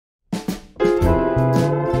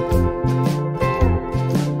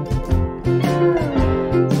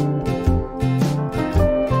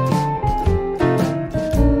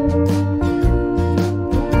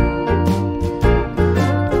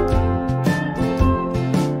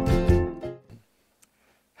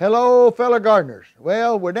Hello, fellow gardeners.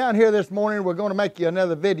 Well, we're down here this morning. We're going to make you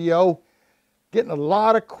another video. Getting a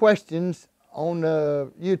lot of questions on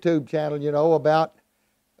the YouTube channel, you know, about,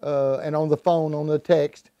 and on the phone, on the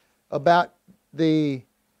text, about the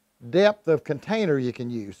depth of container you can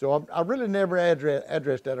use. So I really never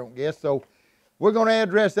addressed that, I don't guess. So we're going to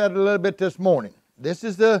address that a little bit this morning. This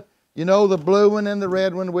is the, you know, the blue one and the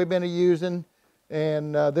red one we've been using.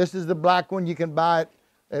 And this is the black one. You can buy it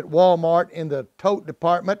at Walmart in the tote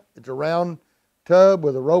department. It's a round tub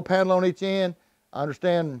with a rope handle on each end. I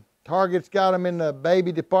understand Target's got them in the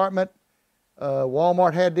baby department.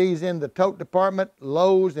 Walmart had these in the tote department.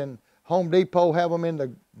 Lowe's and Home Depot have them in the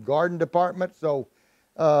garden department. So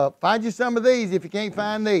find you some of these if you can't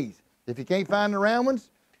find these. If you can't find the round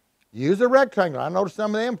ones, use a rectangle. I noticed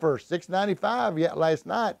some of them for $6.95 yet last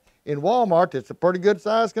night in Walmart. It's a pretty good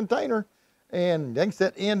sized container. And they can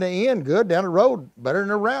set end to end good down the road, better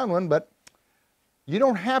than a round one, but you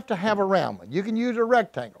don't have to have a round one. You can use a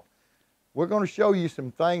rectangle. We're going to show you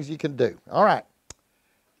some things you can do. All right.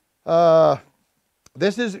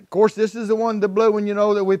 This is, of course, this is the one, the blue one, you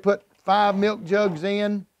know, that we put 5 milk jugs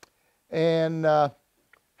in and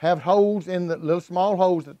have holes in the little small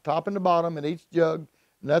holes at the top and the bottom in each jug.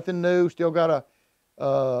 Nothing new. Still got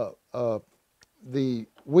the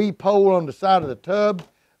wee pole on the side of the tub.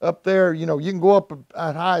 Up there, you know, you can go up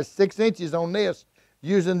as high as 6 inches on this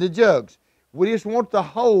using the jugs. We just want the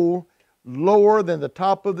hole lower than the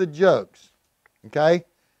top of the jugs, okay?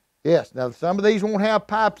 Yes, now some of these won't have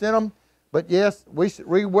pipes in them, but yes,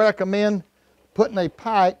 we recommend putting a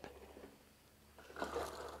pipe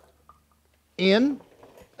in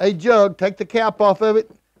a jug. Take the cap off of it,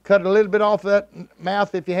 cut a little bit off that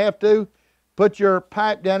mouth if you have to, put your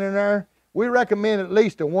pipe down in there. We recommend at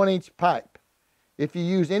least a 1-inch pipe. If you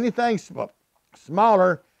use anything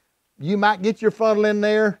smaller, you might get your funnel in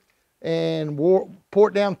there and pour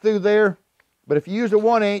it down through there. But if you use a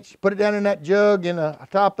 1-inch, put it down in that jug in the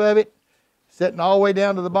top of it, setting all the way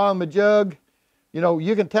down to the bottom of the jug. You know,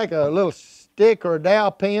 you can take a little stick or a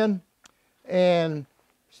dowel pin and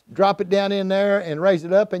drop it down in there and raise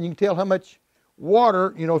it up, and you can tell how much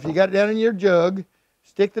water, you know, if you got it down in your jug,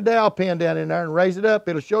 stick the dowel pin down in there and raise it up.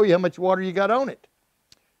 It'll show you how much water you got on it.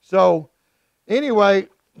 So anyway,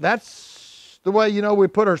 that's the way, you know, we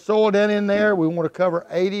put our soil down in there. We want to cover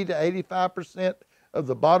 80 to 85% of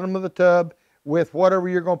the bottom of the tub with whatever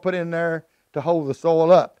you're going to put in there to hold the soil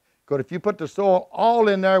up. Because if you put the soil all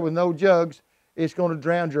in there with no jugs, it's going to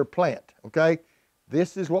drown your plant, okay?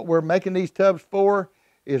 This is what we're making these tubs for,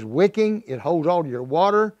 is wicking. It holds all your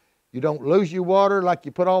water. You don't lose your water like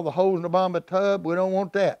you put all the holes in the bottom of the tub. We don't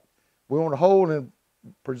want that. We want to hold and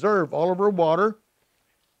preserve all of our water.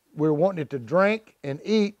 We're wanting it to drink and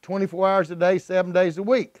eat 24 hours a day, 7 days a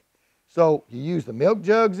week. So you use the milk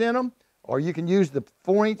jugs in them, or you can use the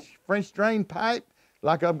 4-inch French drain pipe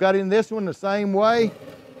like I've got in this one the same way.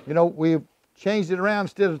 You know, we've changed it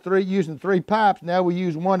around. Instead of using 3 pipes, now we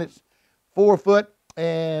use one that's 4 foot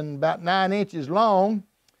and about 9 inches long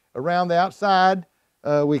around the outside.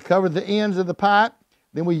 We cover the ends of the pipe.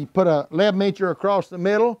 Then we put a lead meter across the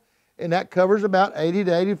middle, and that covers about 80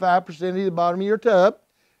 to 85% of the bottom of your tub.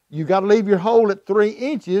 You got to leave your hole at 3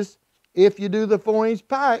 inches if you do the 4-inch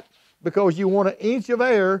pipe, because you want 1 inch of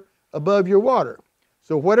air above your water.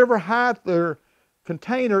 So whatever height the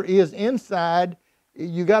container is inside,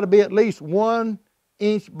 you got to be at least 1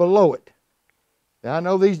 inch below it. Now I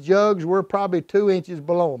know these jugs were probably 2 inches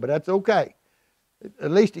below them, but that's okay.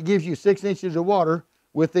 At least it gives you 6 inches of water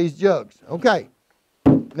with these jugs. Okay.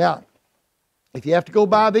 Now, if you have to go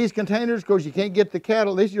buy these containers because you can't get the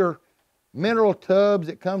cattle, these are your mineral tubs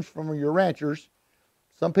that comes from your ranchers.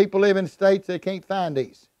 Some people live in states that can't find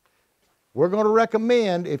these. We're going to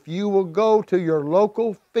recommend, if you will go to your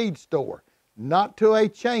local feed store, not to a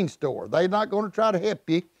chain store. They're not going to try to help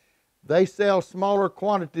you. They sell smaller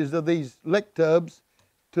quantities of these lick tubs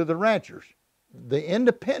to the ranchers. The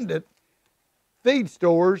independent feed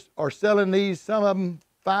stores are selling these, some of them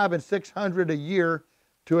 $500 and $600 a year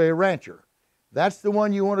to a rancher. That's the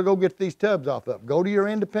one you want to go get these tubs off of. Go to your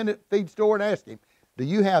independent feed store and ask him, do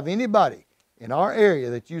you have anybody in our area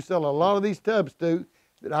that you sell a lot of these tubs to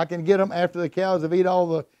that I can get them after the cows have eaten all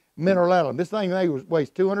the mineral out of them? This thing weighs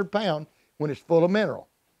 200 pounds when it's full of mineral.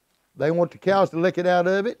 They want the cows to lick it out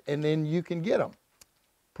of it, and then you can get them.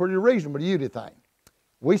 Pretty reasonable to thing.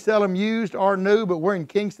 We sell them used or new, but we're in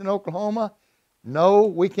Kingston, Oklahoma. No,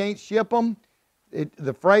 we can't ship them.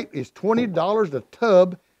 The freight is $20 a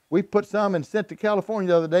tub. We put some and sent to California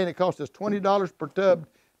the other day, and it cost us $20 per tub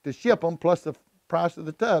to ship them, plus the price of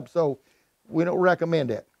the tub. So we don't recommend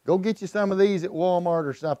that. Go get you some of these at Walmart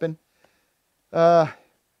or something.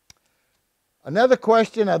 Another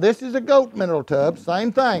question, now this is a goat mineral tub,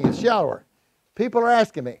 same thing, it's shallower. People are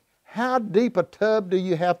asking me, how deep a tub do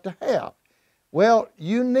you have to have? Well,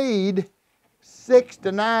 you need 6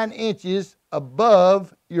 to 9 inches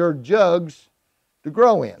above your jugs to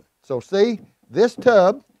grow in. So see, this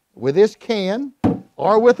tub with this can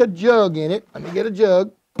or with a jug in it, let me get a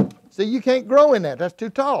jug. See, you can't grow in that, that's too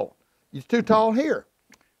tall. It's too tall here.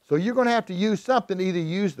 So you're going to have to use something, either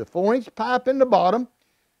use the 4-inch pipe in the bottom,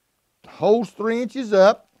 holes 3 inches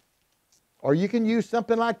up, or you can use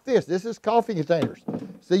something like this. This is coffee containers.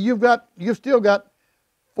 So you've still got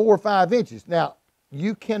 4 or 5 inches. Now,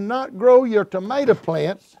 you cannot grow your tomato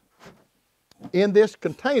plants in this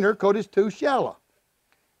container because it's too shallow.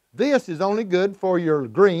 This is only good for your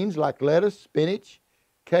greens like lettuce, spinach,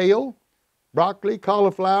 kale, broccoli,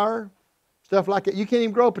 cauliflower, stuff like that. You can't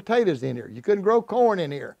even grow potatoes in here. You couldn't grow corn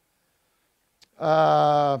in here.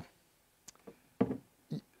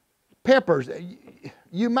 Peppers,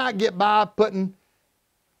 you might get by putting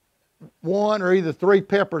 1 or either 3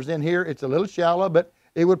 peppers in here. It's a little shallow, but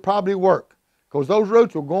it would probably work because those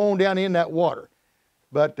roots will go on down in that water.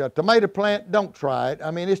 But tomato plant, don't try it. I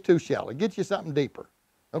mean, it's too shallow. Get you something deeper,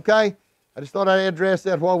 okay? I just thought I'd address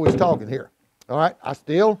that while we was talking here. All right,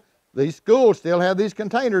 these schools still have these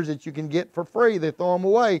containers that you can get for free. They throw them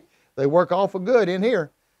away. They work awful good in here.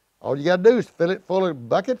 All you got to do is fill it full of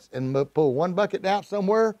buckets and pull 1 bucket out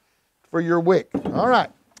somewhere for your wick. All right,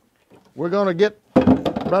 we're going to get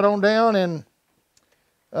right on down and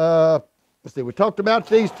let's see, we talked about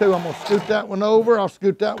these two. I'm going to scoot that one over. I'll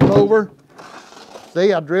scoot that one over.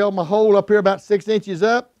 See, I drilled my hole up here about 6 inches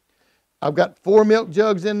up. I've got 4 milk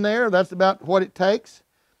jugs in there. That's about what it takes.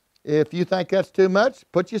 If you think that's too much,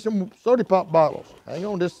 put you some soda pop bottles. Hang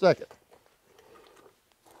on just a second.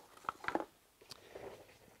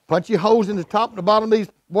 Punch your holes in the top and the bottom of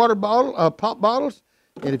these pop bottles.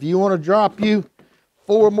 And if you want to drop you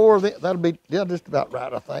 4 more of them, that'll be just about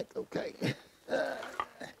right, I think. Okay.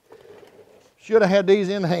 Should have had these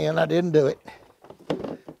in hand. I didn't do it.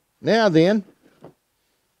 Now then,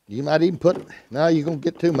 you might even put, now you're going to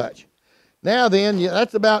get too much. Now then,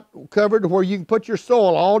 that's about covered to where you can put your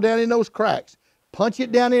soil all down in those cracks. Punch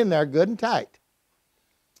it down in there good and tight.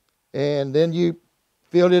 And then you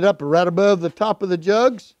filled it up right above the top of the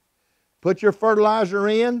jugs. Put your fertilizer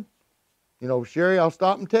in. You know, Sherry, I'll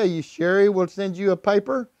stop and tell you, Sherry will send you a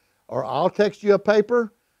paper, or I'll text you a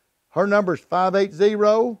paper. Her number is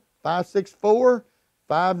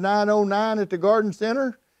 580-564-5909 at the Garden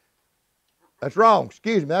Center. That's wrong.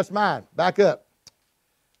 Excuse me. That's mine. Back up.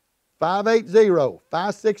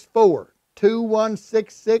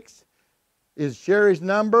 580-564-2166 is Sherry's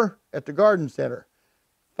number at the Garden Center.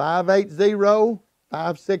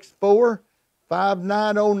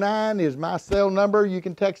 580-564-5909 is my cell number. You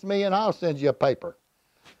can text me and I'll send you a paper.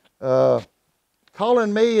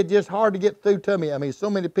 Calling me, it's just hard to get through to me. I mean, so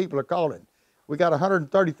many people are calling. We got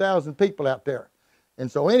 130,000 people out there.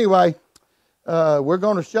 And so anyway, we're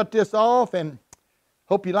going to shut this off and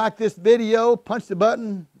hope you like this video. Punch the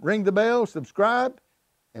button, ring the bell, subscribe,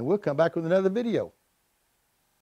 and we'll come back with another video.